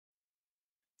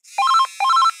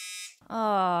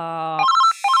Oh.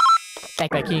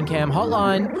 Becky and Cam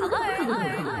hotline.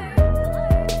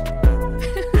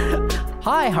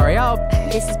 Hi, hurry up.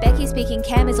 This is Becky speaking.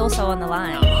 Cam is also on the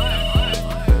line.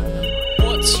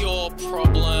 What's your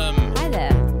problem? Hi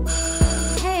there.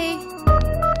 Hey.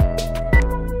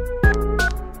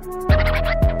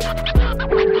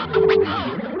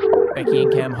 Becky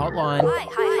and Cam hotline. Hi.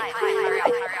 Hurry up.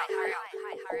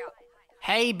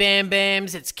 Hey Bam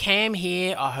Bams, it's Cam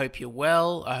here. I hope you're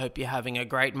well. I hope you're having a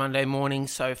great Monday morning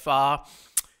so far.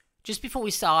 Just before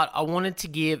we start, I wanted to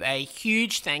give a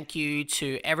huge thank you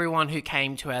to everyone who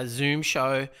came to our Zoom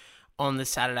show on the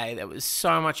Saturday. That was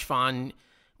so much fun.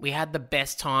 We had the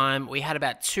best time. We had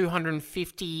about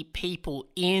 250 people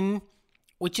in,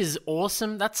 which is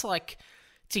awesome. That's like,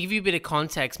 to give you a bit of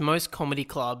context, most comedy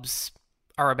clubs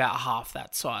are about half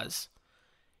that size.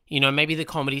 You know, maybe the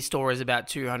Comedy Store is about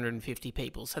 250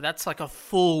 people. So that's like a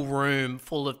full room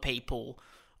full of people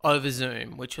over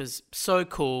Zoom, which was so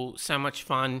cool, so much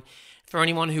fun. For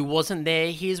anyone who wasn't there,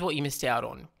 here's what you missed out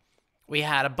on. We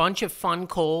had a bunch of fun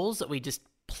calls that we just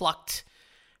plucked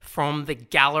from the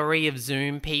gallery of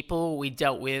Zoom people. We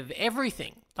dealt with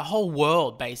everything, the whole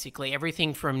world basically,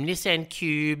 everything from Nissan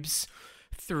Cubes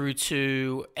through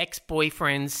to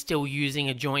ex-boyfriends still using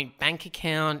a joint bank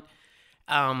account.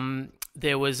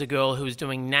 There was a girl who was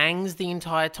doing nangs the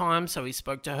entire time, so we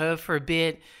spoke to her for a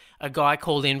bit. A guy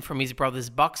called in from his brother's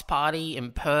Bucks party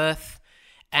in Perth.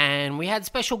 And we had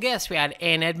special guests. We had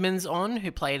Anne Edmonds on,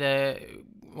 who played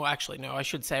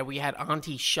we had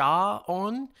Auntie Shah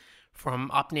on from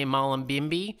up near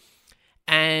Mullumbimby.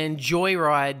 And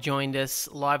Joyride joined us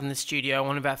live in the studio,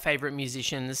 one of our favourite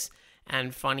musicians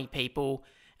and funny people.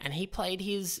 And he played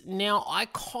his now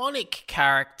iconic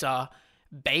character,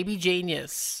 Baby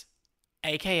Genius,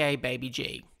 aka Baby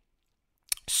G.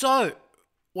 So,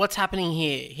 what's happening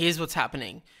here? Here's what's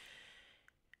happening.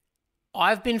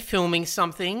 I've been filming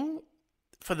something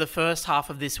for the first half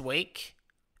of this week,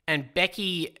 and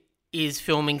Becky is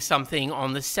filming something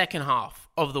on the second half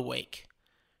of the week.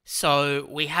 So,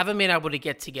 we haven't been able to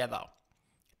get together.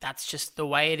 That's just the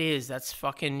way it is. That's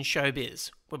fucking showbiz.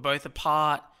 We're both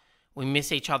apart. We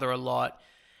miss each other a lot.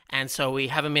 And so we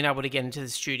haven't been able to get into the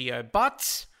studio.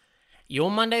 But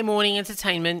your Monday morning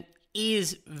entertainment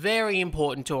is very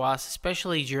important to us,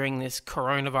 especially during this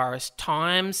coronavirus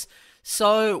times.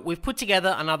 So we've put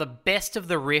together another best of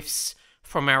the riffs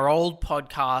from our old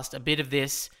podcast, a bit of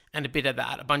this and a bit of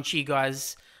that. A bunch of you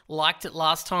guys liked it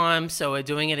last time, so we're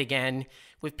doing it again.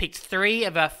 We've picked 3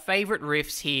 of our favourite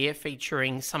riffs here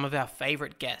featuring some of our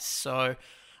favourite guests. So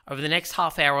over the next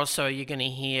half hour or so, you're going to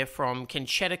hear from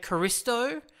Conchetta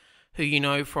Caristo, who you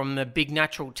know from the Big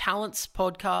Natural Talents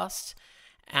podcast,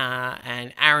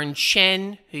 and Aaron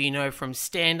Chen, who you know from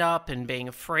stand-up and being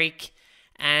a freak,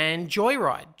 and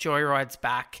Joyride. Joyride's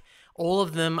back. All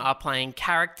of them are playing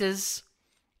characters,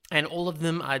 and all of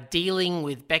them are dealing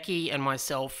with Becky and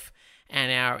myself and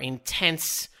our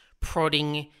intense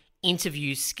prodding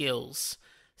interview skills.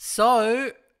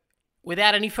 So,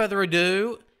 without any further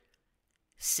ado,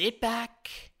 sit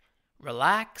back,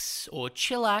 relax, or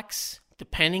chillax,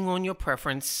 depending on your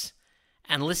preference,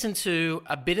 and listen to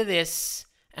a bit of this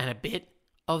and a bit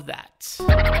of that. So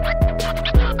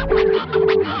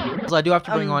I do have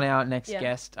to bring on our next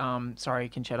guest. Sorry,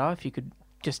 Conchetta, if you could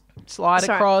just slide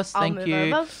across. Thank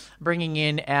you. Over. Bringing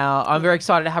in I'm very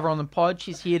excited to have her on the pod.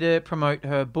 She's here to promote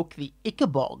her book, The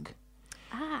Ichabog,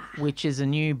 which is a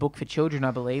new book for children, I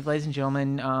believe. Ladies and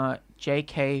gentlemen,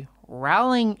 J.K.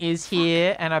 Rowling is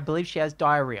here, and I believe she has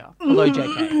diarrhea. Hello,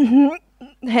 J.K.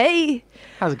 Hey.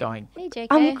 How's it going? Hey,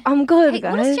 JK. I'm good, hey,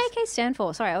 guys. What does JK stand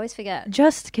for? Sorry, I always forget.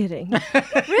 Just kidding.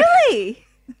 Really?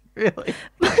 Really?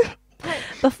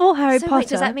 Before Harry Potter. Wait,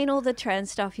 does that mean all the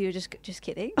trans stuff you were just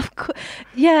kidding? Of course.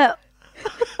 Yeah.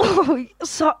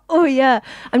 Yeah.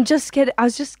 I'm just kidding. I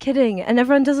was just kidding. And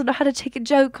everyone doesn't know how to take a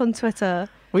joke on Twitter.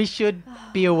 We should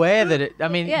be aware that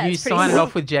you signed it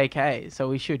off with JK, so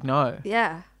we should know.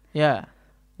 Yeah. Yeah.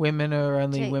 Women are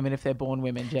only women if they're born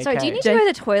women. JK. So do you need to go to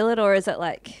the toilet, or is it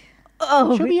like...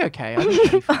 Oh, she'll be okay. I think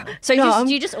she'll be fine. So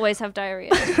do you just always have diarrhea?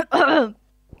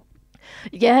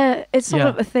 Yeah, it's sort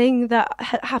of a thing that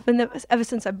happened ever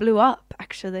since I blew up,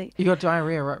 actually. You got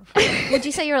diarrhea, right? Would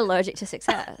you say you're allergic to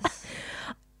success?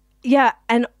 Yeah,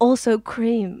 and also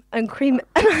cream. And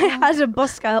I had a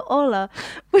Bosca Ola,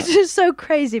 which is so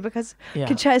crazy because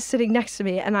Conchetta is sitting next to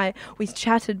me and we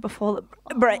chatted before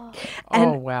the break.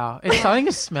 Oh, wow. It's starting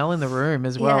to smell in the room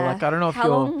as well. Yeah. Like, I don't know if How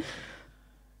long?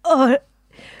 Oh,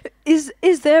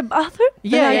 Is there a bathroom?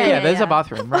 Yeah, there's yeah. a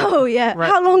bathroom. Right? Oh yeah. Right.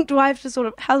 How long do I have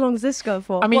to how long does this go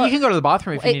for? I mean, you can go to the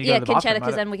bathroom if you need to go to the bathroom.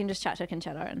 because then we can just chat to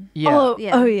Conchetta. And Yeah. Oh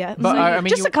Yeah. yeah. But, So I mean,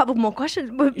 just you- a couple more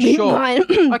questions. Would be Sure. mine.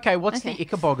 Okay, what's Okay. the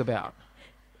Ichabog about?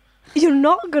 You're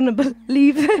not gonna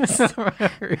believe this.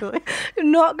 Really? You're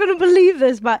not gonna believe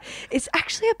this, but it's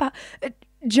actually about a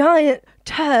giant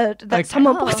turd that Okay.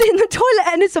 someone put in the toilet,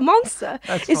 and it's a monster.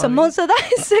 That's It's funny. a monster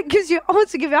that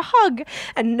wants to give you a hug,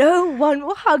 and no one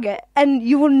will hug it, and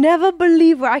you will never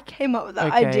believe where I came up with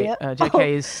that idea.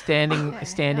 JK is standing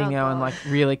Oh, now and God. like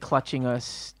really clutching her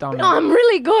stomach. No, I'm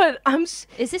really good.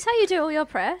 is this how you do all your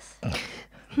press?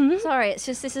 Sorry, it's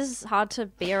just this is hard to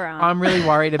be around. I'm really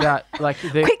worried about like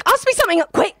the. Quick, ask me something.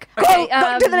 Quick, Okay,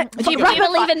 go to the next. do you rapid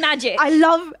believe fire. in magic? I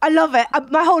love it.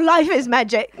 My whole life is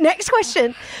magic. Next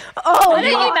question. Oh, Why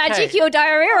don't no. you magic your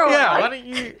diarrhea away? Yeah, why don't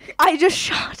you? I just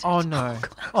shot. Oh no!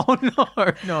 Oh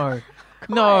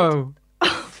no!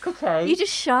 Okay. You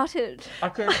just sharted.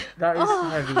 Okay, that is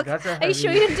heavy. That's a heavy. Are you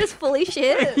sure you didn't just fully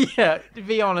shit? Yeah. To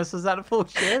be honest, was that a full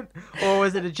shit or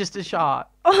was it just a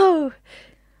shot? Oh,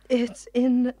 it's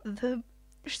in the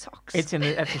socks. It's in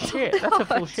that's a shit. That's a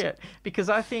full shit because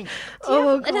I think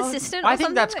oh An God. assistant? Or I think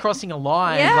something that's that- crossing a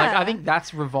line. Yeah. Like I think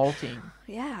that's revolting.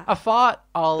 Yeah. A fart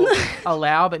I'll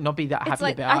allow but not be that happy It's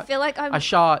like about. I feel like I'm. A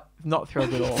shot not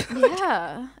thrilled at all.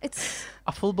 Yeah. It's.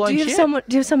 A full blown Do you shit. have someone?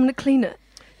 Do you have someone to clean it?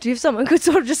 Do you have someone who could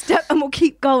sort of just step and we'll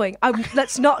keep going?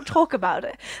 Let's not talk about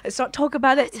it. Let's not talk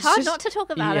about it. It's hard just, not to talk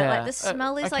about it. Yeah. Like the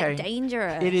smell is okay. like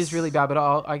dangerous. It is really bad, but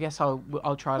I guess I'll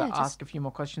try to Yeah, just- ask a few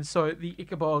more questions. So the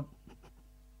Ichabog,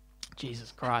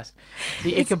 Jesus Christ,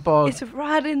 the Ichabog. It's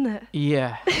right in there.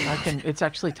 Yeah, I can. It's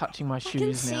actually touching my I can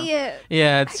shoes now. see it.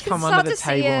 Yeah, it's I can come start under the to see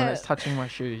table and it. it's touching my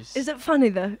shoes. Is it funny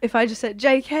though if I just said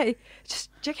JK? Just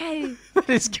JK. It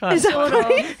is kind Is of it Sort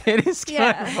funny? of. It is kind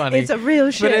Yeah. of funny. It's a real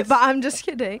shit, it's- but I'm just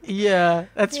kidding. Yeah,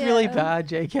 that's really Yeah. bad,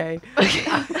 JK.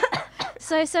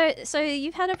 So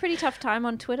you've had a pretty tough time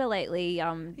on Twitter lately.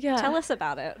 Yeah. Tell us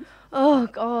about it. Oh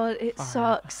God, it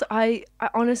sucks. I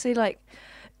honestly like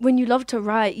when you love to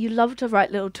write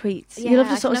little tweets. You love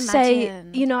Yeah, to I sort of can say,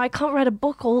 imagine. I can't write a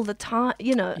book all the time.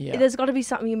 Yeah. There's got to be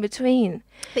something in between.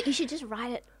 But you should just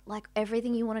write it like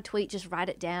everything you want to tweet. Just write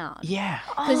it down. Yeah,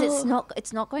 Because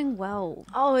it's not going well.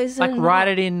 Oh, is like write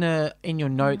it in your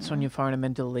notes on your phone and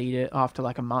then delete it after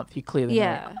like a month. You clear the note.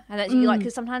 Yeah, and it's, you like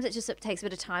because sometimes it takes a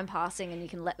bit of time passing, and you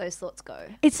can let those thoughts go.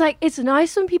 It's like it's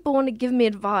nice when people want to give me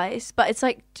advice, but it's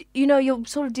like you're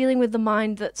sort of dealing with the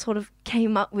mind that sort of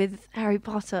came up with Harry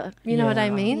Potter. You know what I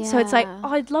Yeah. mean? So it's like, Yeah. oh,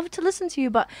 I'd love to listen to you,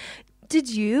 but did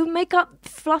you make up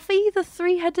Fluffy, the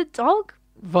three-headed dog?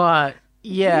 But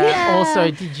yeah, Yeah.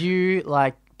 also, did you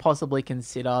like possibly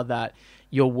consider that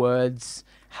your words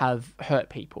have hurt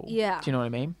people? Yeah. Do you know what I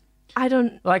mean? I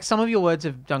don't. Like some of your words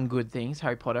have done good things,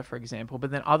 Harry Potter, for example,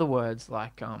 but then other words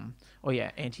like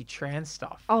anti-trans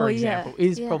stuff, Oh, for yeah. example,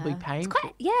 is Yeah. probably It's painful.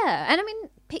 quite, yeah, and I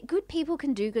mean, good people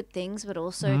can do good things, but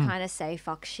also kind of say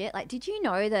fuck shit. Like, did you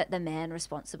know that the man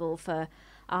responsible for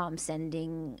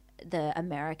sending the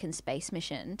American space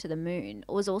mission to the moon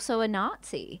was also a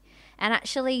Nazi, and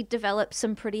actually developed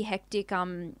some pretty hectic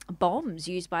bombs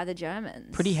used by the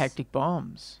Germans? Pretty hectic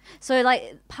bombs. So,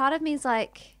 like, part of me is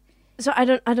like, So I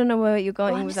don't know where you're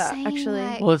going I'm with just that. saying, Actually,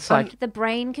 like, Well, it's like the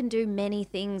brain can do many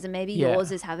things, and maybe Yeah.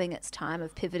 yours is having its time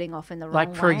of pivoting off in the wrong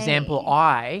Like, for way. example,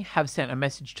 I have sent a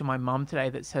message to my mum today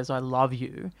that says, I love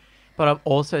you. But I've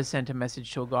also sent a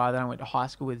message to a guy that I went to high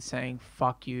school with saying,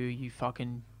 fuck you, you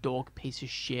fucking dork piece of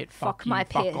shit. Fuck you, my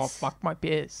fuck piss." off, fuck my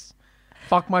piss.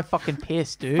 Fuck my fucking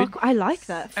piss, dude. fuck, I like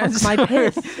that. Fuck And my so-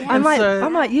 piss. I and might, so-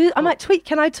 I might tweet.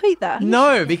 Can I tweet that?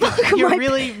 No, because you're my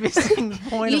really missing the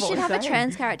point You of what should we're have a saying.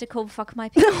 trans character called Fuck My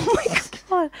Piss. Oh my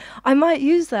God, I might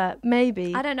use that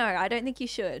maybe. I don't know. I don't think you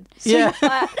should. Yeah.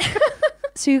 But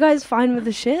So you guys fine with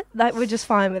the shit? Like we're just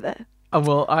fine with it.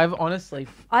 Well, I've honestly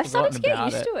I've started to forgotten get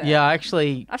about used to it. Yeah,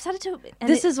 actually, I've started to. And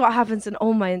This is what happens in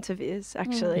all my interviews.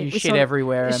 Actually, you We shit sort of-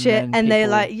 everywhere and shit, then and they're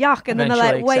people like yuck, and then they're like,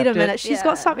 eventually wait a accept it. minute, she's Yeah.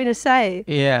 got something to say.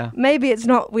 yeah. Maybe it's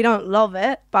not. We don't love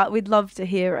it, but we'd love to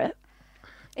hear it.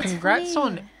 it's Congrats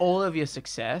funny. on all of your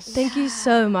success. Thank you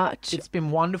so much. It's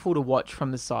been wonderful to watch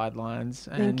from the sidelines,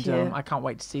 and you. I can't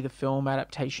wait to see the film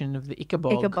adaptation of the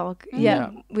Ichabog. Ichabog. Yeah,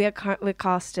 we're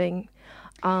casting.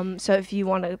 So if you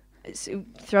want to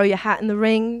throw your hat in the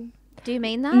ring, Do you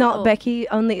mean that? not or- Becky.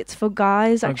 Only it's for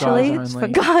guys. For Actually, guys it's for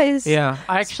only. guys. Yeah,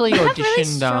 I actually I have really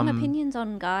auditioned. strong opinions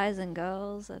on guys and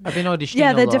girls. And I've been auditioning.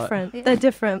 Yeah, a they're lot. different. Yeah. They're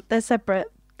different. They're separate.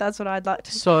 That's what I'd like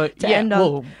to. So yeah, end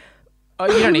on.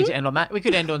 well, you don't need to end on that. We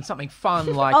could end on something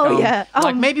fun, like Oh, yeah.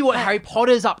 like maybe what Harry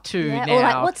Potter's up to yeah, now. or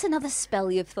like, what's another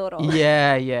spell you've thought of?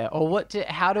 Yeah, or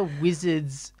how do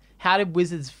wizards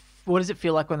What does it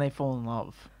feel like when they fall in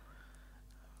love?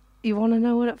 You want to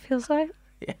know what it feels like?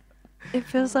 Yeah. It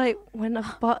feels like when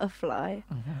a butterfly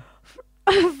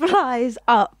flies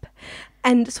up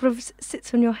and sort of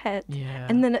sits on your head. Yeah.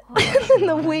 And then, and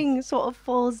the wing sort of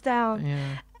falls down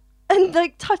Yeah. and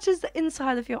like touches the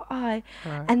inside of your eye.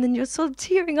 Right. And then you're sort of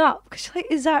tearing up because you're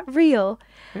like, is that real?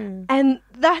 And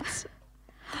that's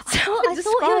how I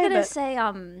thought you were going to say,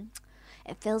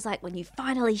 it feels like when you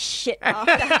finally shit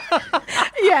after.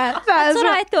 Yeah, That's what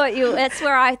I thought that's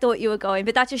where I thought you were going.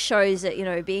 But that just shows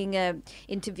that, being an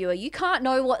interviewer, you can't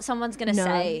know what someone's going to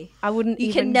say. I wouldn't You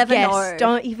even can never guess. know.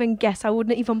 Don't even guess. I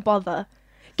wouldn't even bother.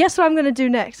 Guess what I'm going to do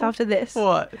next after this?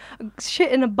 What?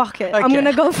 Shit in a bucket. Okay. I'm going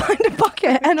to go find a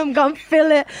bucket and I'm going to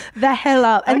fill it the hell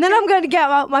up. And then I'm going to get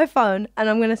out my phone and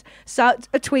I'm going to start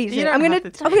a tweet. You don't I'm going have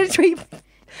to to I'm going to tweet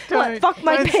fuck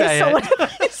my don't piss say or it. whatever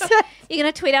you say. You're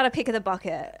going to tweet out a pic of the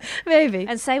bucket Maybe.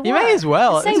 and say what? You may as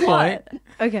well at Say this what? point.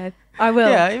 Okay. I will.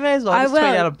 Yeah, you may as well I just tweet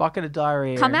will. out a bucket of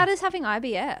diarrhea. Come out as having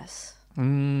IBS.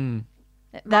 Mm.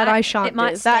 That I shan't it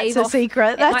might do. That's stave a off-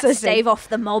 secret. It That's might a stave off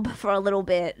the mob for a little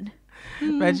bit.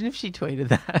 Imagine if she tweeted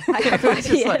that. I have It's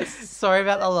just like, IBS. sorry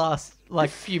about the last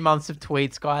few months of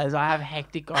tweets, guys. I have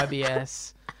hectic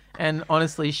IBS, and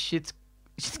honestly, shit's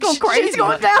gone crazy. Shit's gone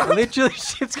Like, down. Literally,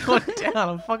 shit's gone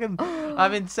down.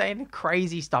 I've been saying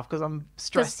crazy stuff because I'm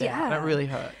stressed out, and it yeah. really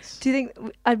hurts. Do you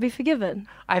think I'd be forgiven?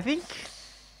 I think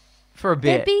for a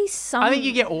There'd bit, be some. I think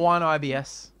you get one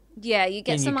IBS. Yeah, you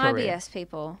get in some your career. IBS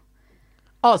people.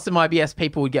 Oh, some IBS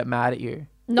people would get mad at you.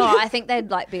 No, I think they'd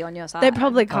be on your side. They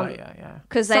probably Oh can't. yeah.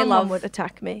 because they Someone love would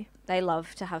attack me. they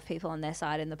love to have people on their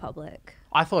side in the public.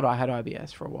 I thought I had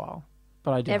IBS for a while,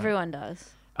 but I don't. Everyone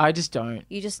does. I just don't.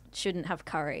 You just shouldn't have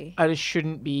curry. I just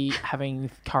shouldn't be having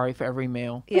curry for every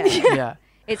meal. Yeah. Yeah.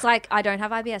 It's like I don't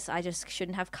have IBS. I just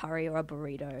shouldn't have curry or a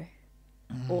burrito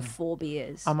or 4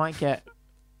 beers. I might get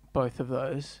both of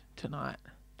those tonight.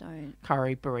 Don't.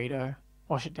 Curry, burrito,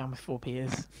 wash it down with 4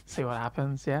 beers, see what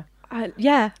happens, yeah?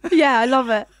 Yeah, I love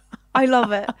it. I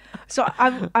love it. So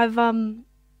I've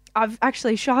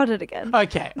actually sharded again.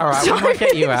 Okay, all right, we might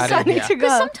get you out So I of need here. to go.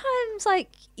 Because sometimes,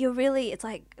 it's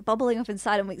like bubbling up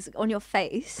inside and it's on your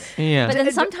face. Yeah. But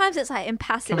then sometimes it's like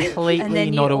impassive. and Completely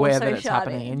then you not aware also that it's shard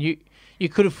happening. it. And you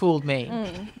could have fooled me.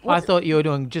 I thought you were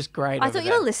doing just great. I over thought you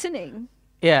there. were listening.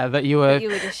 Yeah, that you were You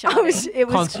were just I sharding. was, it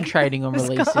was concentrating on I was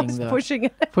releasing the... pushing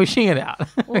it. Pushing it out.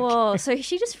 Whoa, so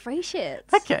she just free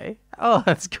shits. Okay. Oh,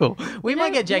 that's cool. We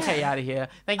might get JK out of here.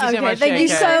 Thank you so Okay, much, thank JK. you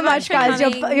so much, for guys.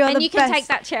 coming. You're and the you can best. take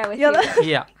that chair with You're you. the-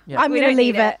 Yeah, yeah. I'm We gonna don't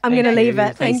leave need it. it. I'm Thank gonna leave you.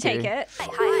 it. Thank Please Thank you. you. take it.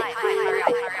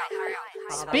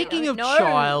 Speaking of No.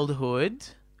 childhood,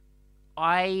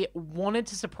 I wanted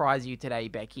to surprise you today,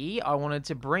 Becky. I wanted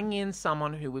to bring in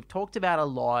someone who we've talked about a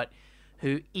lot,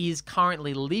 who is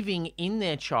currently living in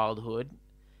their childhood,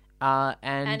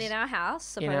 And in our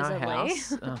house, in supposedly. our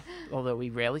house, although we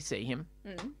rarely see him.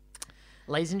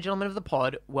 Ladies and gentlemen of the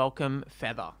pod, welcome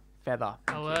Feather. Feather.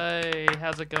 Hello,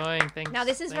 how's it going? Thanks. Now,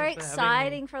 this is very thanks for having me.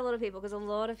 exciting for a lot of people because a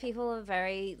lot of people are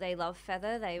they love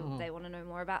Feather. They want to know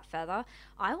more about Feather.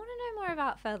 I want to know more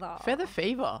about Feather. Feather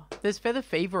fever. There's feather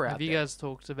fever out Have you there. guys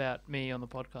talked about me on the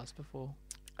podcast before?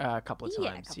 A couple of Yeah,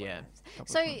 a times, couple of yeah. times. Couple of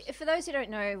So, times. for those who don't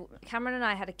know, Cameron and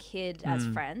I had a kid as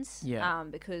friends. Yeah.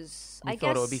 Because We I thought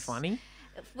guess it would be funny.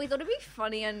 We thought it'd be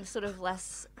funny and sort of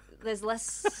less. There's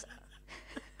less.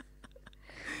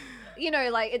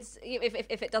 Like it's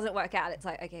if it doesn't work out, it's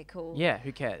like okay, cool. Yeah,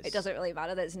 who cares? It doesn't really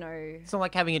matter. There's no. It's not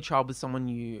like having a child with someone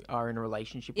you are in a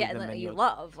relationship Yeah, with them and that and you you're,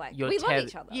 love. Like you're we love teth-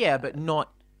 each other. Yeah, but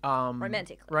not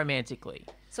Romantically. Romantically.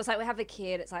 So it's like we have a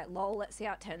kid. It's like lol. Let's see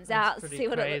how it turns It's out. pretty See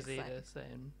what it crazy looks like. to say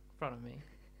in front of me.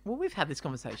 Well, we've had this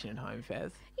conversation at home,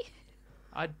 Fez.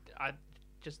 I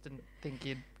just didn't think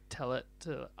you'd tell it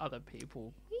to other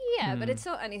people. Yeah, but it's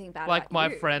not anything bad. Like about my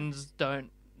you. friends don't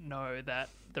know that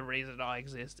the reason I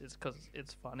exist is because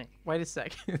it's funny. Wait a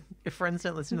second. Your friends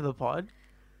don't listen to the pod?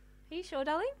 Are you sure,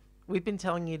 darling? We've been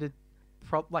telling you to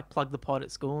plug the pod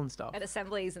at school and stuff. At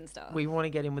assemblies and stuff. We want to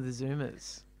get in with the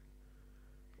Zoomers.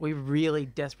 We really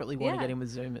desperately want to Yeah. get in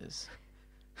with Zoomers.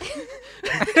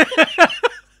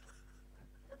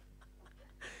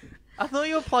 I thought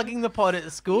you were plugging the pod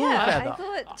at school, yeah, Feather. I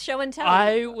thought show and tell.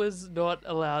 I was not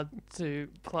allowed to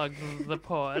plug the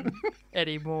pod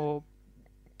anymore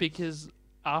because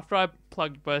after I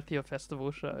plugged both your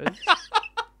festival shows,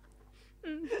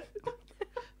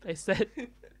 they said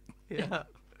Yeah.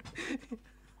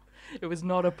 it was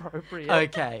not appropriate.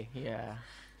 Okay, yeah.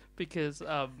 Because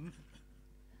like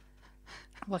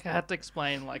I had to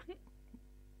explain like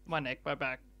my neck, my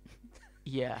back,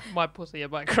 Yeah. My pussy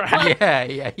and my crack.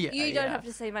 Yeah. You don't have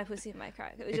to say my pussy and my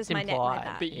crack. It was just my neck, my implied.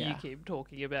 back. But Yeah. you keep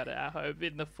talking about it at home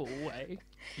in the full way.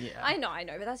 Yeah. I know,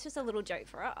 but that's just a little joke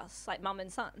for us, like mum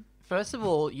and son. First of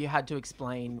all, you had to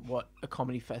explain what a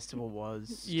comedy festival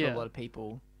was to a Yeah. lot of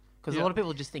people. Because Yeah. a lot of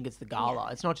people just think it's the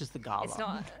gala. It's not just the gala. It's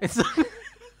not. It's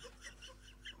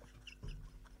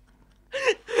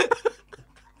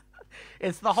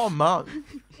it's the whole month.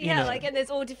 you Yeah, know. like, and there's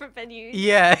all different venues.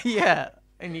 Yeah.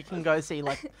 And you can go see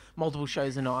like multiple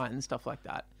shows a night and stuff like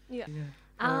that. Yeah.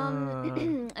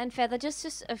 And Feather,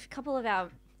 just a couple of our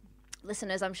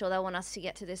listeners, I'm sure they'll want us to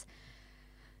get to this.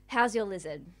 How's your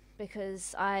lizard?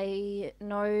 Because I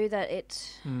know that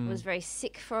it was very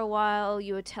sick for a while.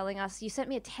 You were telling us, you sent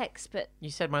me a text, but You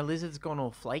said my lizard's gone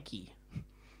all flaky.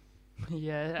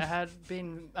 Yeah, it had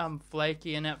been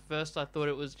flaky, and at first I thought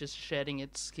it was just shedding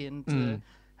its skin to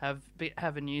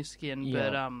have a new skin, Yeah.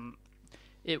 but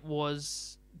it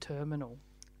was terminal.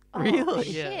 Really? Oh,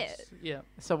 Yes, shit. yeah.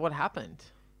 So what happened?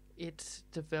 It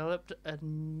developed a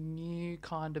new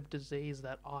kind of disease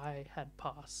that I had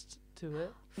passed to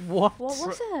it. What? What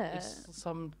was it? It's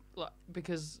some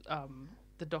because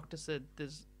the doctor said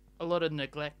there's a lot of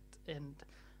neglect, and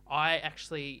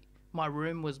my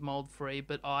room was mold free,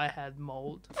 but I had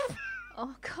mold.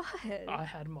 Oh, God. I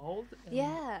had mold. and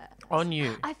Yeah. On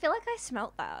you? I feel like I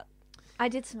smelt that. I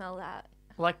did smell that.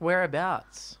 Like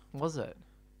whereabouts was it?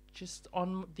 Just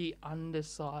on the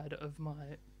underside of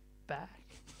my back.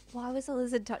 Why was a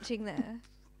lizard touching there?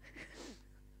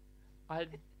 I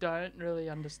don't really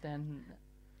understand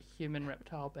human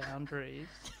reptile boundaries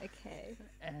Okay.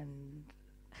 and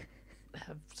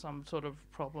have some sort of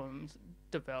problems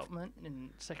development in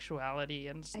sexuality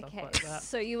and stuff Okay. like that.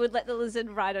 So you would let the lizard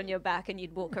ride on your back and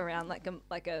you'd walk around like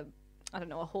a I don't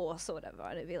know, a horse or whatever,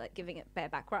 and it'd be like giving it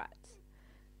bareback rides.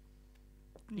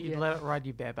 You'd Yeah. let it ride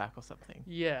you bareback or something.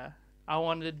 Yeah. I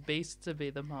wanted Beast to be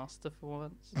the master for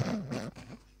once.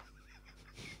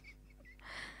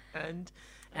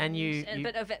 And you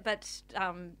But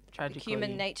tragically,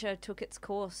 human nature took its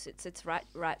course, its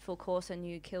rightful course, and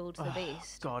you killed the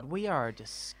beast. God, we are a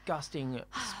disgusting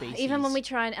species. Even when we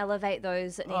try and elevate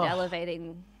those that need Ugh.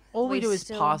 elevating, all we do is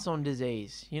still- pass on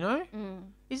disease, you know?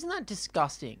 Isn't that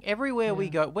disgusting? Everywhere we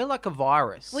go, we're like a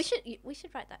virus. we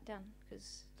should write that down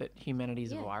because That humanity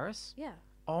is a Yeah. virus? yeah,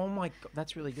 Oh my God,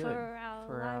 that's really good. for our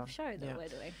For live our- show that yeah. we're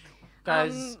doing.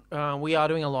 Guys, we are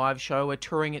doing a live show. We're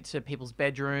touring it to people's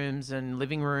bedrooms and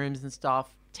living rooms and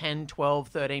stuff. 10, 12,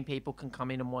 13 people can come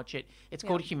in and watch it. It's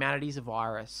called Humanity's a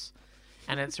Virus.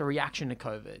 And it's a reaction to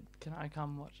COVID. Can I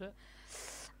come watch it?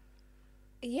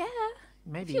 Yeah,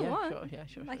 Maybe, you yeah, want. sure. Yeah,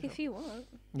 sure. like sure, if you want,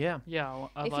 Yeah. Yeah,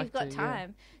 I'd if like you've got to,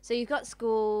 time. So you've got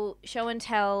school, show and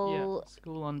tell. Yeah,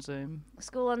 school on Zoom.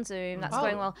 School on Zoom, that's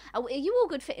going well. Are you all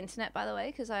good for internet, by the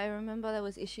way? Because I remember there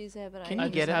was issues there, but Can I you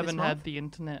just get it this haven't month? had the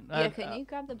internet. yeah, can you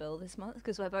grab the bill this month?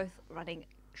 Because we're both running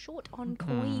short on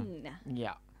coin.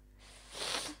 Yeah.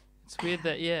 It's weird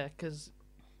that because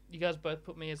you guys both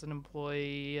put me as an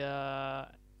employee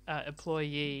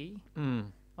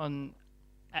on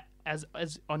as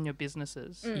on your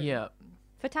businesses, Yeah.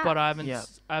 For tax. but I haven't Yeah.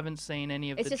 I haven't seen any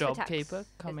of It's the just for tax. JobKeeper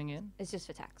coming in. It's just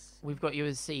for tax. We've got you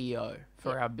as CEO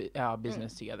for our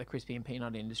business together, Crispy and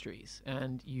Peanut Industries.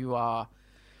 And you are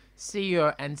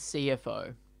CEO and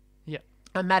CFO. Yeah.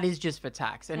 And that is just for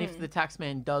tax. And if the tax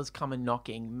man does come and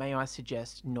knocking, may I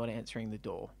suggest not answering the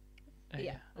door?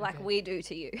 Yeah, like we do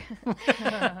to you.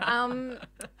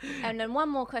 And then one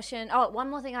more question. Oh, one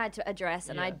more thing I had to address,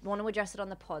 and I want to address it on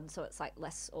the pod so it's like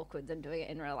less awkward than doing it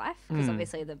in real life because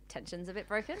obviously the tension's a bit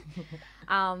broken.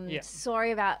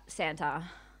 Sorry about Santa.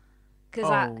 Because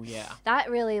that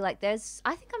really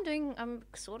I'm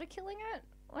sort of killing it,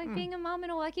 like being a mum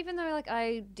and all. Like even though like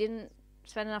I didn't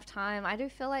spend enough time, I do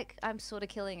feel like I'm sort of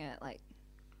killing it. Like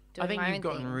doing I think my you've own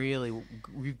gotten thing.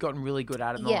 you've gotten really good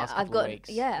at it in the Yeah, last I've couple of got- weeks.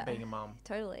 yeah. Being a mum.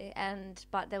 Totally.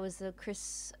 But there was the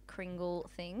Kris Kringle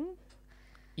thing,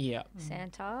 Yeah.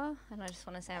 Santa, and I just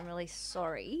want to say I'm really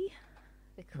sorry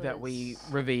because That we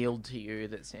revealed to you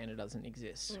that Santa doesn't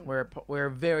exist. We're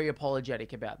very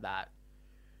apologetic about that.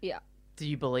 Yeah. Do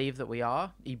you believe that we are?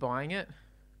 Are you buying it?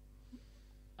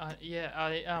 I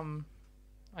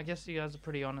guess you guys are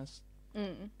pretty honest.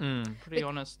 Mm. Pretty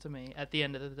honest to me. At the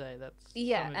end of the day, that's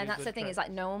Yeah, some of and your that's good the thing is traits.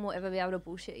 like no one will ever be able to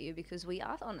bullshit you because we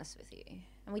are honest with you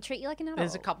and we treat you like an adult.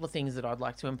 There's a couple of things that I'd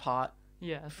like to impart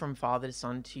yeah, from father to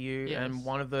son to you, Yes. and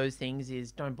one of those things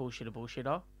is don't bullshit a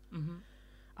bullshitter.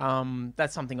 Mm-hmm.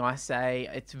 That's something I say.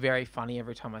 It's very funny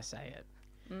every time I say it.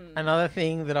 Another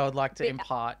thing that I would like to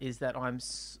impart is that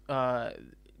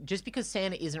just because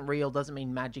Santa isn't real doesn't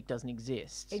mean magic doesn't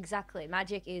exist. Exactly,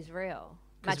 magic is real.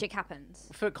 Magic happens.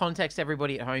 For context,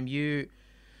 everybody at home,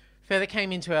 Feather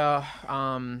came into our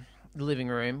living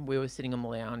room. We were sitting on the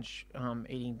lounge,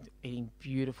 eating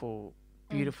beautiful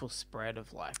spread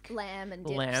of like Lamb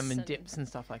and dips and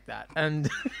stuff like that. And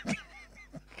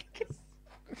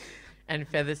and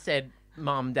Feather said,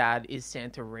 "Mum, Dad, is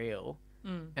Santa real?"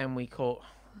 And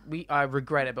I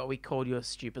regret it, but we called you a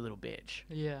stupid little bitch.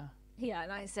 Yeah. Yeah,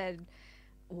 and I said,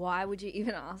 why would you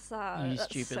even ask that? You That's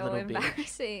stupid so little bitch.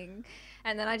 embarrassing.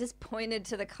 And then I just pointed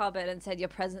to the cupboard and said, your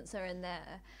presents are in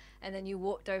there. And then you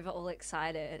walked over all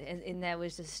excited, and in there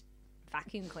was just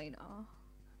vacuum cleaner.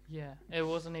 Yeah. It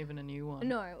wasn't even a new one.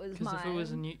 No, it was Because mine. if it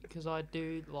was a new, because I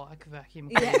do like vacuum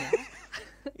cleaner,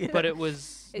 but it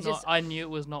was It's not. just- I knew it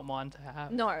was not mine to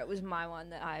have. No, it was my one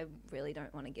that I really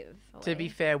don't want to give away. To be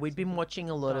fair, we'd been watching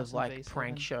a lot of Dyson like V7.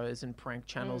 prank shows and prank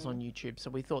channels on YouTube, so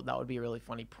we thought that would be a really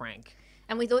funny prank.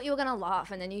 And we thought you were going to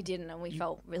laugh, and then you didn't, and we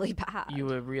felt really bad. You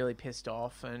were really pissed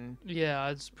off, and Yeah, I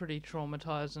was pretty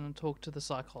traumatized, and I talked to the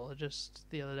psychologist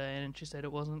the other day, and she said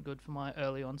it wasn't good for my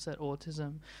early onset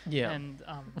autism. yeah, And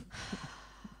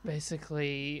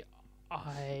basically,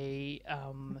 I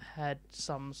had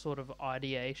some sort of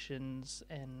ideations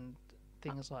and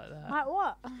things like that. Like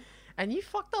what? and you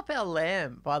fucked up our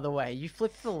lamb, by the way. You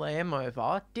flipped the lamb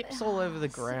over, dips all over the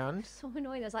ground. So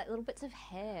annoying. There's like little bits of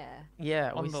hair. Yeah,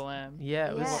 it On was, the lamb. yeah,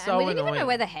 it was Yeah, so and we didn't annoying. even know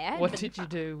where the hair. What had did been you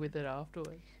do with it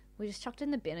afterwards? We just chucked it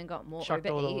in the bin and got more Chucked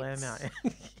Uber all the Eats. lamb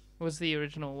out. Was the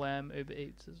original lamb Uber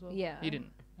Eats as well? Yeah. You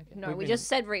didn't? Okay. No, We've we been- just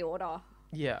said reorder.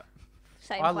 yeah,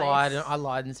 Same I place. lied. I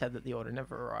lied and said that the order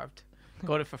never arrived.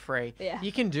 Got it for free. Yeah.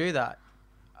 You can do that.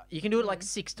 You can do it like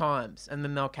 6 times, and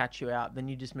then they'll catch you out. Then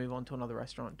you just move on to another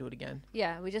restaurant, do it again.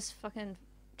 Yeah, we just fucking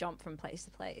jump from place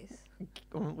to place.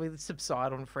 We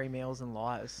subside on free meals and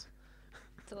lies.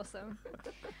 It's awesome. Do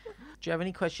you have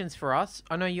any questions for us?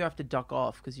 I know you have to duck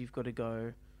off because you've got to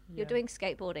go. You're doing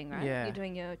skateboarding, right? Yeah. You're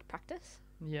doing your practice?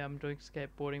 Yeah, I'm doing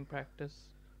skateboarding practice.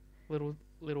 Little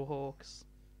Hawks.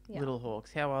 Yeah. Little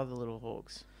Hawks. How are the Little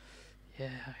Hawks? Yeah,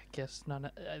 I guess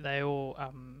they all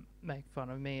make fun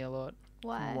of me a lot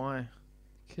Why? Why?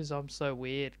 because I'm so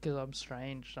weird. Because I'm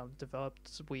strange. I've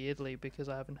developed weirdly because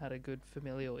I haven't had a good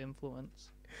familial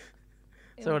influence.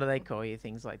 So what do they call you?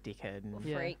 Things like dickhead and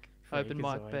Yeah. Freak. Open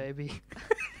freakazoid. mic baby.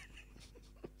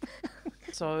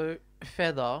 So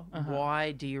Feather, Uh-huh.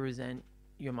 why do you resent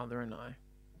your mother and I?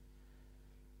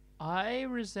 I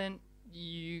resent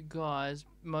you guys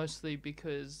mostly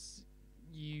because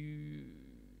you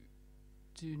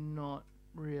do not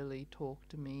really talk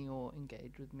to me or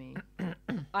engage with me.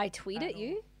 I tweet at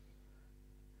you.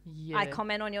 Yeah, I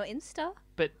comment on your Insta.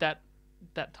 but that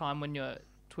time when your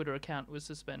Twitter account was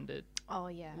suspended, Oh,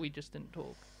 yeah. we just didn't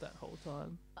talk that whole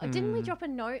time. Didn't we drop a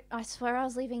note? I swear I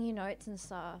was leaving you notes and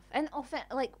stuff. And often,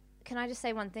 like, can I just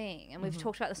say one thing? And we've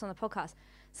talked about this on the podcast.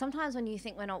 Sometimes when you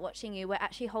think we're not watching you, we're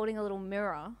actually holding a little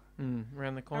mirror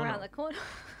Around the corner. around the corner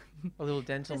A little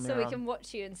dental just so mirror. we can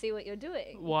watch you and see what you're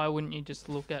doing. Why wouldn't you just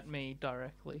look at me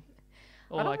directly?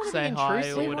 Or I don't like wanna say be hi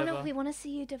intrusive. or We whatever. want to see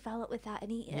you develop without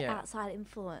any Yeah. outside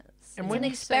influence. And It's when an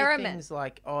you say experiment. things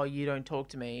like, "Oh, you don't talk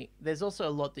to me," there's also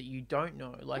a lot that you don't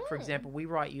know. Like, for example, we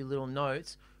write you little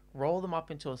notes, roll them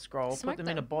up into a scroll, Smoke put them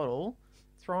in a them. bottle,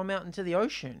 throw them out into the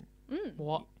ocean.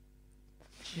 What?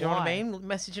 You know what I Why? mean?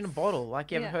 Message in a bottle.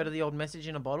 Like, you ever Yeah. heard of the old message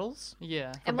in a bottles?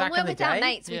 Yeah. And back when in we're the with our day?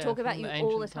 mates, we Yeah, talk about from you the all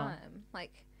the ancient time. time.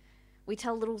 Like, we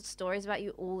tell little stories about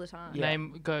you all the time. Yeah.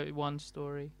 Go one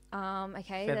story.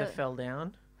 Okay. Feather fell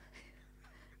down.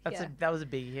 Yeah. That was a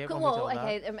big hit. Cool, when we well, told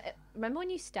okay. Remember when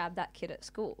you stabbed that kid at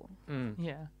school? that. Mm.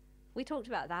 Yeah. We talked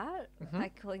about that,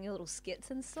 like calling you little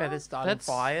skits and stuff. Feather starting That's-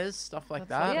 fires, stuff like That's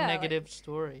that. like Yeah, a like- negative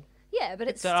story Yeah, but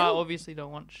it's that I still. obviously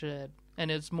don't want shared,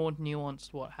 and it's more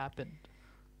nuanced what happened.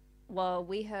 Well,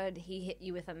 we heard he hit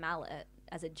you with a mallet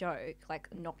as a joke, like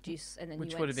knocked you, and then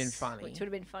Which you would went have been funny. Which would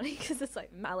have been funny because it's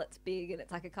like mallet's big and it's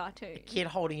like a cartoon. Kid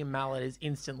holding a mallet is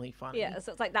instantly funny. Yeah,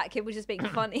 so it's like that kid was just being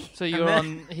funny. So you're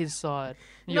then- on his side.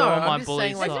 You're No, on my I'm just bully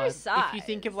saying, like, side. There's no if you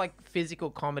think of like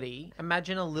physical comedy,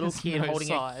 imagine a little There's kid no holding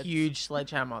sides. a huge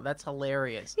sledgehammer. That's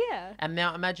hilarious. Yeah, And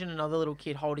now imagine another little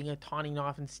kid holding a tiny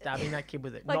knife and stabbing that kid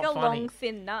with it. like not a funny. long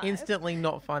thin knife. Instantly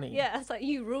not funny. Yeah, it's like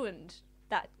you ruined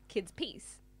that kid's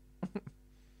piece.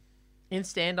 In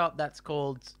stand up, that's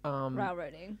called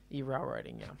Railroading.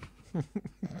 railroading. Yeah.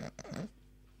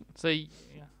 So yeah.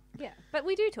 Yeah, but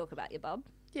we do talk about you, bub.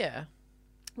 Yeah.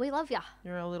 We love ya.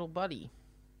 You're a little buddy.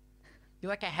 You're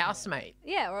like a housemate.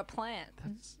 Yeah, or a plant,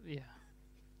 Yeah.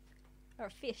 or a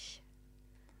fish.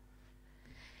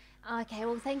 Okay,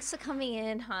 well, thanks for coming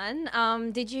in,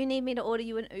 hun. Did you need me to order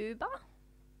you an Uber?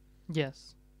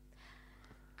 Yes.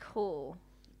 Cool.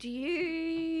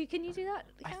 Can you do that?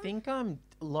 I Cameron? think I'm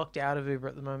locked out of Uber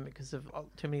at the moment because of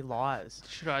too many lies.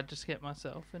 Should I just get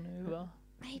myself an Uber?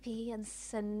 Maybe, and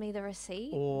send me the receipt.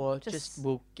 Or just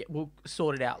we'll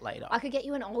sort it out later. I could get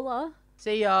you an Ola.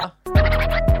 See ya.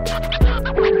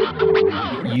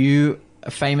 You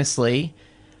famously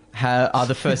are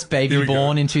the first baby Here we go.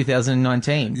 born in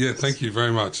 2019. Yeah, thank you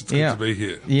very much. It's good Yeah. to be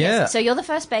here. Yeah. So you're the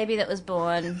first baby that was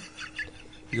born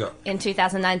Yeah. in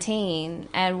 2019,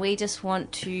 and we just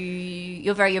want to.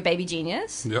 You're a baby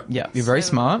genius. Yep. Yeah, you're very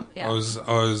smart. Yeah. I was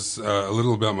a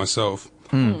little about myself.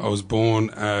 I was born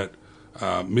at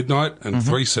midnight and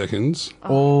 3 seconds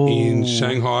Oh, in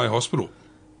Shanghai Hospital.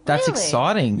 that's Really?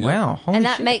 exciting. Wow. Holy And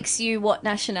that shit. makes you what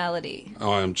nationality?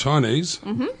 I am Chinese.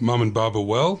 Mum and Bub are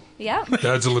well. Yeah.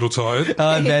 Dad's a little tired.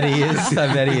 I bet he is.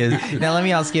 I bet he is. Now, let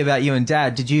me ask you about you and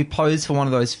Dad. Did you pose for one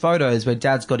of those photos where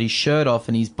Dad's got his shirt off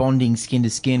and he's bonding skin to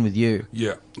skin with you?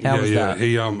 Yeah. How yeah, was yeah.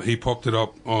 that? He popped it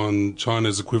up on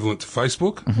China's equivalent to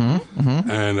Facebook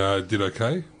and did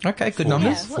okay. Okay, good 40,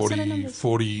 numbers. Yeah, what sort of numbers?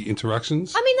 40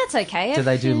 interactions. I mean, that's okay. Do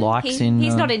they do likes in,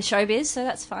 He's not in showbiz, so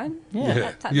that's fine.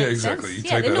 yeah, that yeah, makes exactly. sense. You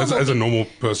Yeah, take the that as normal a normal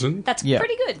person. That's Yeah.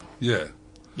 pretty good. Yeah,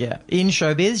 Yeah. In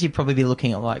showbiz, you'd probably be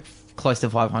looking at like close to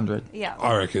 500. Yeah.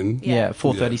 I reckon. Yeah,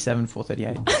 437,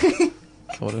 438.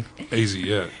 Sort of. Easy,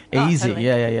 yeah. Easy. totally.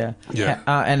 Yeah. Yeah.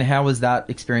 And how was that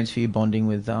experience for you bonding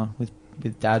with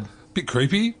Dad? Bit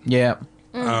creepy. Yeah.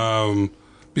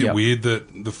 Bit Yep. weird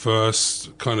that the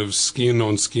first kind of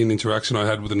skin-on-skin interaction I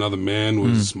had with another man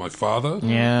was my father.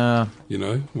 Yeah. You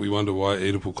know, we wonder why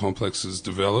Oedipal complexes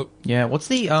develop. Yeah. What's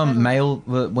the male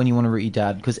when you want to root your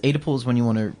dad? Because Oedipal is when you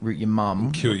want to root your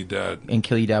mum Kill your dad. and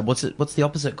kill your dad. What's the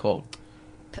opposite called?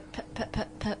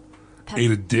 Eat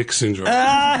a dick syndrome.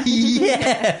 Yeah.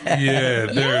 Yeah,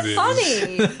 there it is.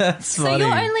 Funny. That's So funny.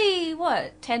 you're only,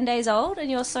 10 days old,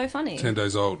 and you're so funny. 10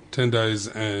 days old. 10 days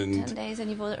 10 and days, and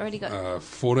you've already got...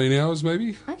 14 hours,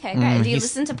 maybe. Okay, great. And do you he's-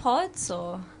 listen to pods,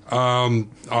 or...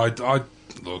 I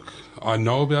look, I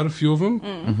know about a few of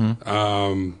them.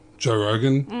 Joe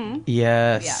Rogan,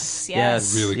 Yes.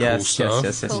 Yes. Really cool yes, stuff.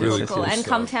 Yes. Cool, really cool. cool And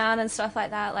stuff. Cumtown and stuff like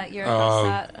that, like you're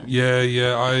across that.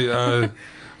 yeah.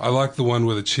 I like the one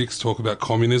where the chicks talk about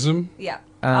communism. Yeah.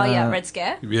 Oh, yeah, Red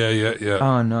Scare. Yeah.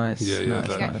 Oh, nice. Yeah, nice,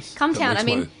 that- nice. Cumtown, makes I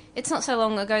mean, my- it's not so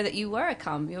long ago that you were a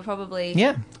cum. You were probably...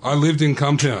 Yeah. I lived in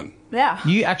Cumtown. Yeah.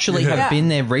 You actually Yeah. have been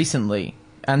there recently,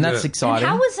 and that's Yeah. exciting.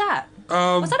 And how was that?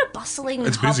 Was that a bustling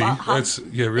It's hub? busy. hub? It's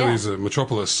really Yeah. is a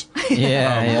metropolis.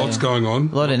 yeah. Lots going on.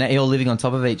 A lot of you're living on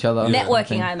top of each other.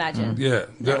 Networking, I imagine. Yeah,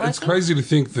 it's Networking? crazy to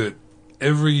think that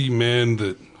every man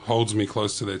that holds me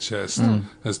close to their chest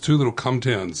has two little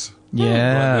Cumtowns right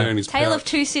Yeah. there in his Tale of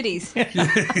pouch. two cities.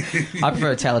 I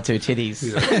prefer a tale of two titties.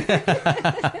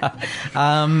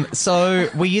 So,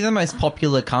 were you the most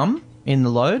popular cum in the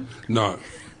load? No.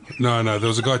 There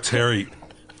was a guy, Terry.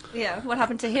 Yeah. What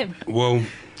happened to him? Well,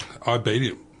 I beat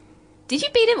him. Did you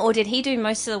beat him, or did he do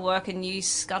most of the work and you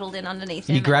scuttled in underneath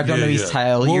him? You grabbed onto his yeah.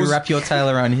 tail. What You was- wrap your tail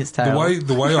around his tail.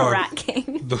 The way I Rat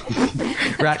King.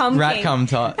 rat Cum rat king. cum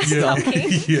type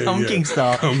stuff. yeah, Cum king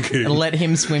style. Cum king. And let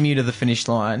him swim you to the finish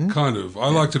line. Kind of. I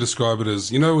like to describe it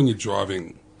as, when you're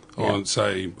driving on,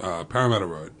 say, Parramatta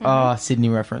Road. Oh, Sydney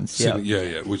reference. Yeah. Sydney-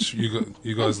 yeah, which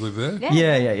you guys live there?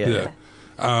 Yeah.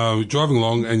 Driving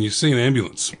along and you see an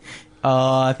ambulance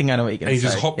Oh, I think I know what you're going and to you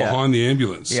say. just hop Yeah. behind the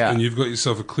ambulance Yeah. and you've got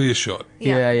yourself a clear shot.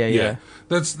 Yeah.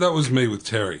 That was me with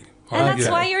Terry. And that's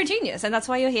why you're a genius, and that's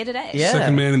why you're here today. Yeah.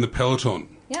 Second man in the peloton.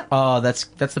 Yep. Oh, that's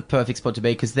the perfect spot to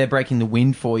be because they're breaking the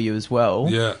wind for you as well.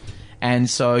 Yeah. And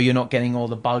so you're not getting all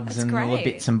the bugs That's and all the great.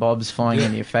 bits and bobs flying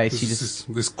in your face. You This,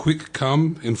 just this quick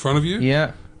cum in front of you.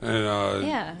 yeah. And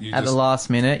Yeah. you At the just last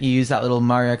minute, you use that little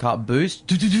Mario Kart boost.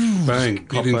 bang, Just bit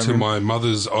cop into over. my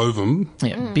mother's ovum.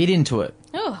 Yeah, bit into it.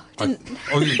 Oh,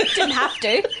 Oh, yeah. didn't have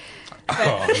to.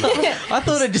 I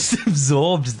thought it just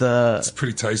absorbed the. It's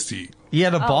pretty tasty. You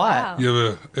had a bite. Wow.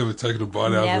 You ever taken a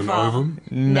bite out of an Never. ovum?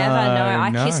 Never, no. I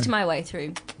no. kissed my way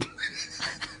through.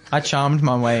 I charmed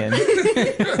my way in.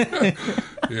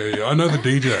 Yeah. I know the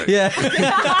DJ. Yeah.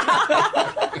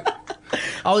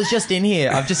 I was just in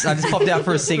here. I just popped out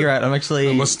for a cigarette. I'm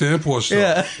actually. My stamp washed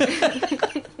off.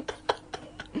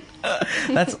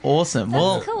 That's awesome.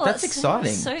 Well, Cool. that's It's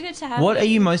exciting. So good to have What you. are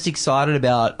you most excited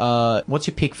about? What's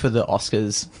your pick for the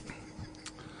Oscars?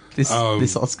 This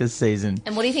Oscars season.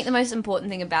 And what do you think the most important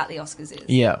thing about the Oscars is?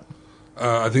 Yeah.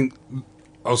 I think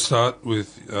I'll start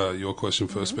with your question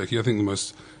Mm-hmm. first, Becky. I think the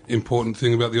most important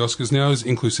thing about the Oscars now is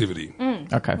inclusivity.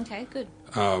 Okay. Okay, good.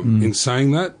 In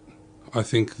saying that, I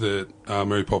think that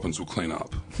Mary Poppins will clean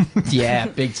up. Yeah,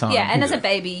 big time. Yeah, and as a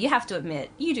baby, you have to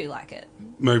admit, you do like it.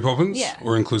 Mary Poppins Yeah.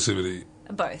 or inclusivity?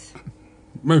 Both.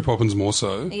 Mary Poppins more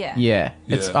so. Yeah. Yeah,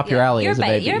 it's Yeah. up your alley You're as a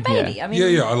baby. You're a baby. Yeah. I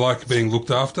mean, Yeah, I like being looked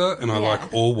after, and I Yeah.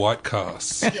 like all white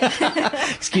casts.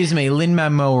 Excuse me,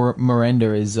 Lin-Manuel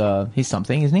Miranda is he's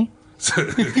something, isn't he?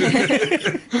 Did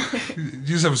you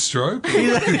just have a stroke?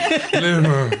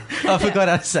 I forgot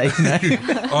how to say his name.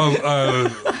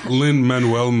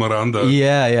 Lin-Manuel Miranda.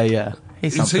 Yeah.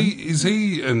 He's Is something.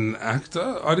 he an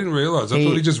actor? I didn't realise. I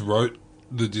thought he just wrote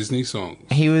the Disney songs.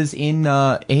 He was in.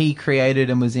 He created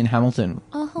and was in Hamilton,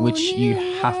 which you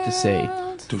have to see.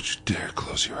 Don't you dare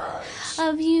close your eyes.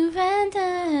 of you and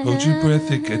I. Hold your breath,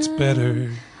 it gets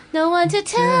better. No one to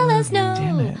tell us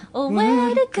Damn no it. or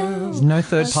where to go. There's no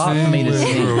third part for me to We're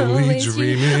sing. only Always you.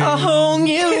 dreaming. A whole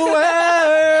new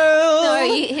world. No,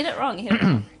 you hit it wrong. You hit it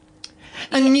wrong.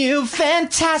 A new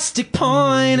fantastic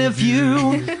point of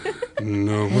view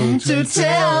No one to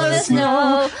tell us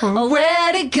No, or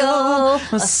where to go,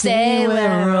 or say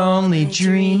we're only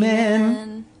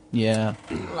dreaming. Yeah,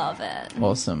 Love it.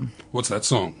 awesome. What's that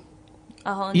song?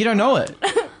 Oh, You don't know it.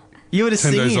 You would have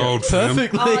 10 seen days it old, fam.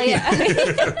 perfectly. oh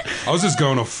yeah. I was just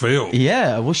going off feel.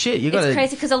 Yeah, well, shit, you got It's to.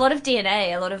 crazy because a lot of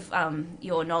DNA, a lot of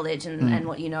your knowledge and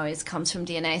what you know comes from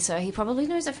DNA. So he probably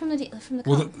knows it from the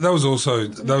Well, com. that was also,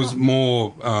 that was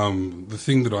more the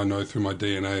thing that I know through my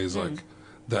DNA is like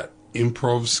that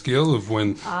improv skill of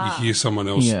when you hear someone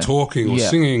else Yeah. talking or Yeah.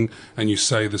 singing and you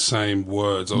say the same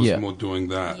words. I was Yeah. more doing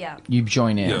that. Yeah. You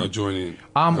join in. Yeah, I join in.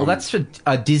 Well, that's for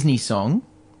a Disney song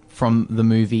from the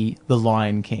movie The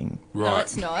Lion King. Right.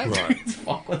 it's not. Right.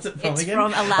 What's it It's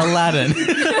from Aladdin. Aladdin.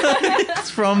 It's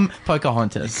from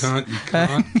Pocahontas. You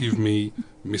can't give me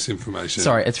misinformation.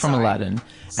 Sorry, it's from Aladdin.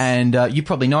 And you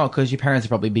probably know it because your parents are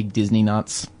probably big Disney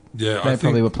nuts. Yeah, They I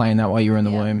probably think were playing that while you were in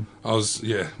the womb.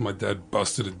 my dad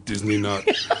busted a Disney nut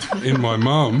in my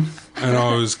mum, and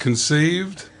I was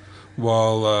conceived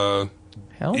while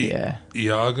Hell yeah.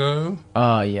 Iago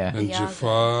Oh, yeah. and Iago.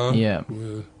 Jafar Yeah.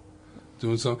 were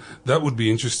doing something. That would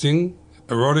be interesting.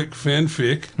 Erotic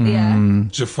fanfic. Yeah.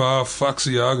 Jafar fucks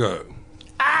Iago.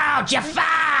 Oh, Jafar!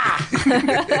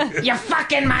 You're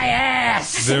fucking my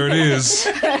ass! There it is.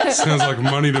 Sounds like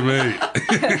money to me.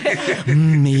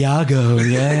 Iago,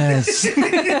 yes.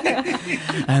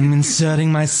 I'm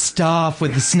inserting my staff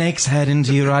with the snake's head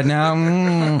into you right now.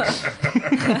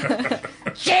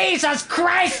 Jesus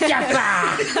Christ,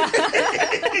 Jafar!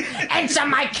 Enter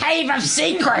my cave of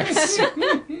secrets!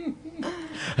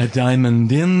 A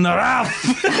diamond in the rough!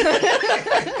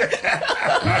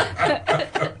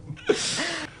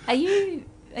 Are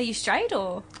you straight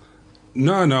or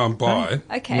No, I'm bi.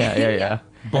 okay? Yeah.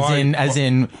 Bi- As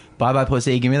in, bye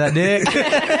pussy, give me that dick.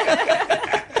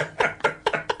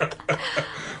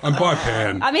 I'm bi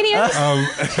pan. I mean, he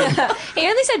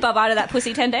only said bye bye to that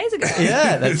pussy 10 days ago.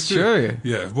 Yeah, that's true.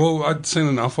 Yeah, well, I'd seen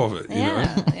enough of it, you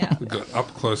know. Yeah. Got up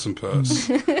close and purse.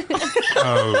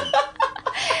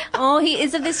 Oh, he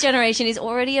is of this generation. He's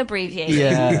already abbreviated.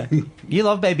 Yeah. You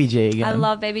love Baby G again. I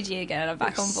love Baby G again. I'm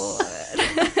back on board.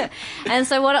 And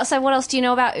so what else do you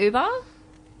know about Uber?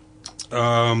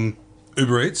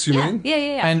 Uber Eats, you mean?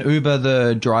 Yeah. And Uber,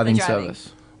 the driving The driving.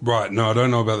 service. Right, no, I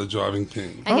don't know about the driving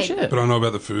thing. Oh, Okay. shit. But I know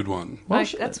about the food one. Oh,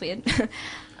 shit. that's weird.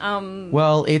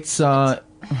 Well, it's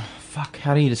fuck.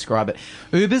 How do you describe it?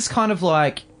 Uber's kind of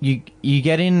like you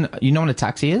get in. You know what a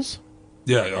taxi is?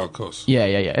 Yeah, of course. Yeah.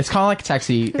 It's kind of like a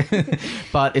taxi,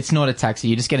 but it's not a taxi.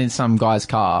 You just get in some guy's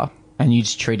car and you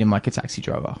just treat him like a taxi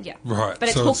driver. Yeah. Right. But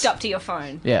it's so hooked up to your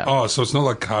phone. Yeah. Oh, so it's not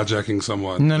like carjacking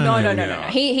someone. No.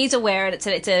 He's aware, and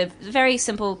it's a very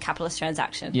simple capitalist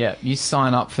transaction. Yeah. You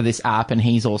sign up for this app, and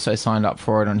he's also signed up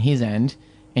for it on his end.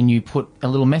 And you put a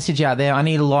little message out there. I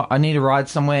need a ride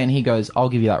somewhere, and he goes, "I'll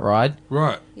give you that ride."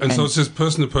 Right. And so it's just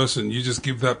person to person. You just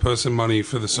give that person money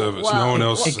for the service. Well, no one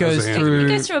else It goes has a hand through. in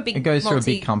It goes through a big It goes through a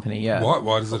multi- big company. Yeah.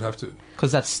 Why does it have to?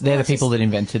 Because they're the it's people just- that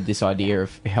invented this idea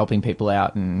of helping people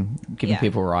out and giving Yeah.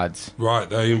 people rides. Right,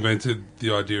 they invented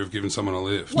the idea of giving someone a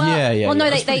lift. Well, Yeah. Well, no,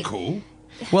 That's they pretty cool.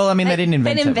 Well, I mean, they didn't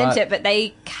invent They didn't invent but- it, but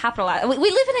they capitalize. We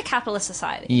live in a capitalist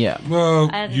society. Yeah. Well,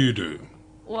 And- you do.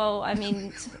 Well, I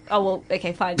mean,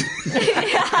 okay, fine.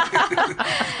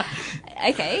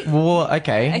 Okay. Well,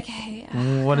 okay. Okay.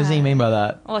 What does he mean by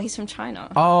that? Oh, he's from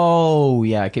China. Oh,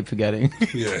 yeah, I keep forgetting.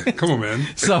 Yeah, come on, man.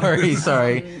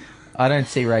 sorry. I don't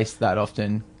see race that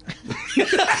often.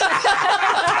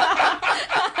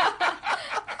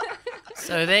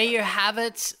 So there you have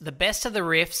it, the best of the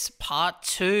riffs, part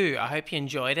 2. I hope you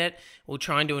enjoyed it. We'll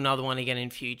try and do another one again in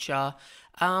future.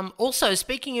 Also,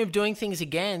 speaking of doing things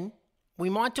again, we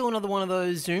might do another one of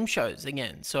those Zoom shows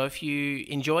again. So if you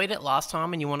enjoyed it last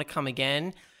time and you want to come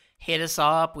again, hit us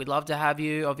up. We'd love to have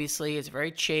you. Obviously, it's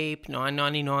very cheap,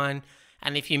 $9.99.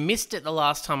 And if you missed it the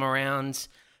last time around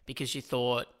because you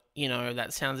thought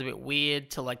that sounds a bit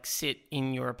weird to like sit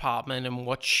in your apartment and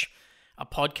watch a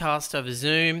podcast over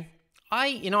Zoom.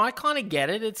 I kind of get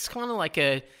it. It's kind of like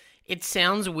it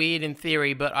sounds weird in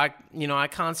theory, but I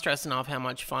can't stress enough how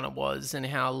much fun it was and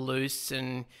how loose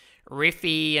and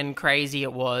riffy and crazy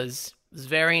it was. It was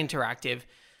very interactive.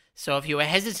 So if you were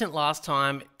hesitant last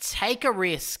time, take a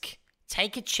risk,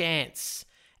 take a chance,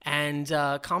 and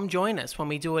come join us when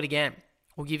we do it again.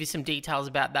 We'll give you some details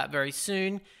about that very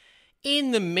soon.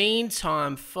 In the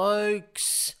meantime,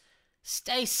 folks,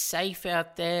 stay safe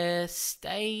out there.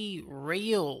 Stay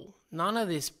real. None of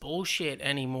this bullshit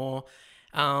anymore.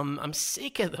 I'm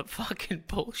sick of the fucking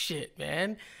bullshit,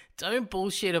 man. Don't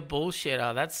bullshit a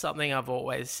bullshitter. That's something I've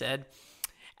always said.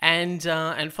 And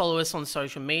follow us on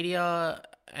social media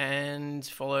and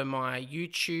follow my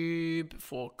YouTube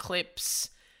for clips.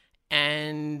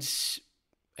 And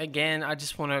again, I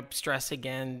just want to stress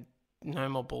again, no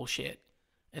more bullshit.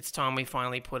 It's time we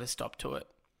finally put a stop to it.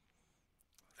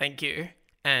 Thank you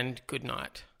and good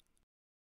night.